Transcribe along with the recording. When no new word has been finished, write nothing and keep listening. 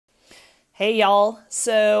Hey y'all,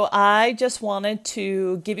 so I just wanted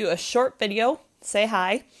to give you a short video, say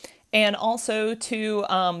hi, and also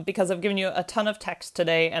because I've given you a ton of text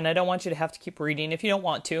today and I don't want you to have to keep reading if you don't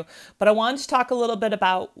want to, but I wanted to talk a little bit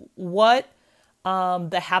about what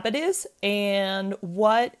the habit is and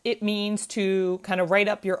what it means to kind of write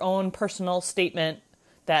up your own personal statement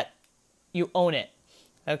that you own it.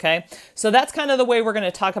 Okay, so that's kind of the way we're going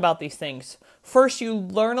to talk about these things. First, you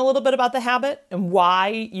learn a little bit about the habit and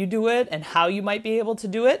why you do it and how you might be able to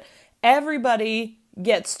do it. Everybody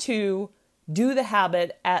gets to do the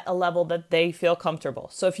habit at a level that they feel comfortable.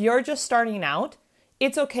 So if you're just starting out,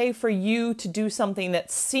 it's okay for you to do something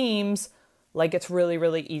that seems like it's really,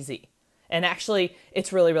 really easy. And actually,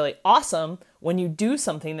 it's really, really awesome when you do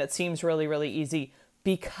something that seems really, really easy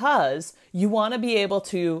because you want to be able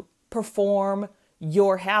to perform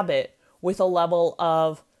your habit with a level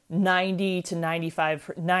of 90 to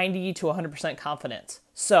 100% confidence.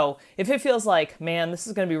 So if it feels like, man, this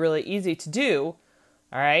is going to be really easy to do,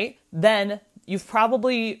 all right, then you've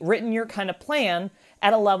probably written your kind of plan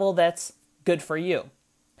at a level that's good for you.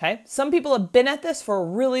 Okay. Some people have been at this for a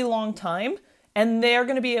really long time and they're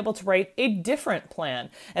going to be able to write a different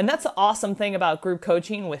plan. And that's the awesome thing about group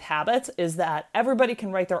coaching with habits is that everybody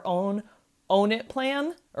can write their own own it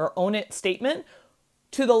plan or own it statement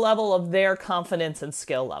to the level of their confidence and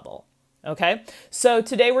skill level. Okay, so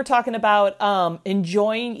today we're talking about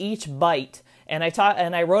enjoying each bite, and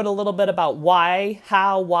I wrote a little bit about why,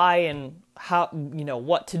 and how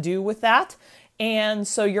what to do with that. And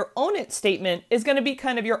so your own it statement is going to be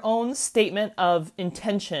kind of your own statement of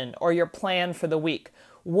intention or your plan for the week.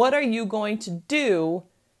 What are you going to do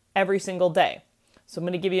every single day? So I'm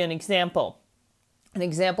going to give you an example. An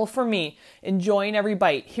example for me, enjoying every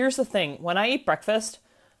bite. Here's the thing. When I eat breakfast,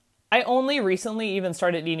 I only recently even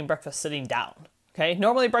started eating breakfast sitting down. Okay.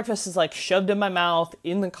 Normally breakfast is like shoved in my mouth,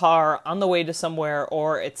 in the car, on the way to somewhere,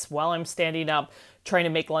 or it's while I'm standing up trying to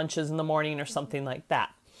make lunches in the morning or something like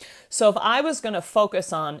that. So if I was going to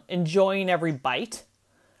focus on enjoying every bite,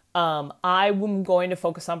 I'm going to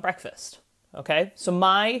focus on breakfast. Okay. So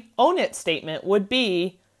my own it statement would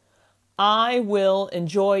be, I will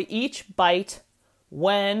enjoy each bite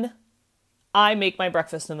when I make my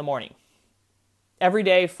breakfast in the morning. Every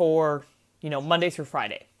day for, Monday through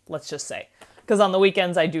Friday, let's just say. Because on the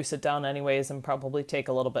weekends, I do sit down anyways and probably take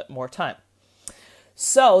a little bit more time.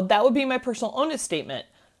 So that would be my personal own it statement.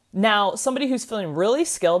 Now, somebody who's feeling really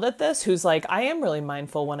skilled at this, who's like, I am really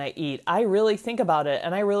mindful when I eat. I really think about it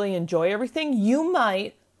and I really enjoy everything. You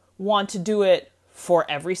might want to do it for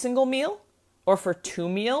every single meal or for 2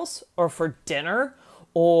 meals or for dinner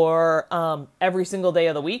or every single day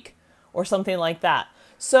of the week or something like that.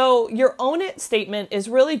 So your own it statement is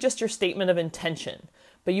really just your statement of intention,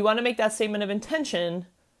 but you want to make that statement of intention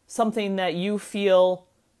something that you feel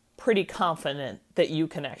pretty confident that you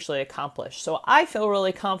can actually accomplish. So I feel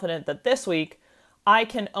really confident that this week I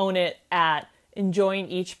can own it at enjoying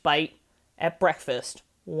each bite at breakfast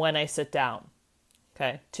when I sit down,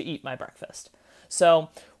 okay, to eat my breakfast. So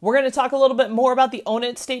we're going to talk a little bit more about the own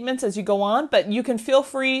it statements as you go on, but you can feel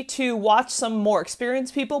free to watch some more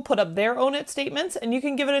experienced people put up their own it statements and you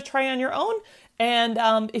can give it a try on your own. And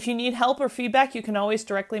if you need help or feedback, you can always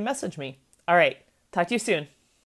directly message me. All right. Talk to you soon.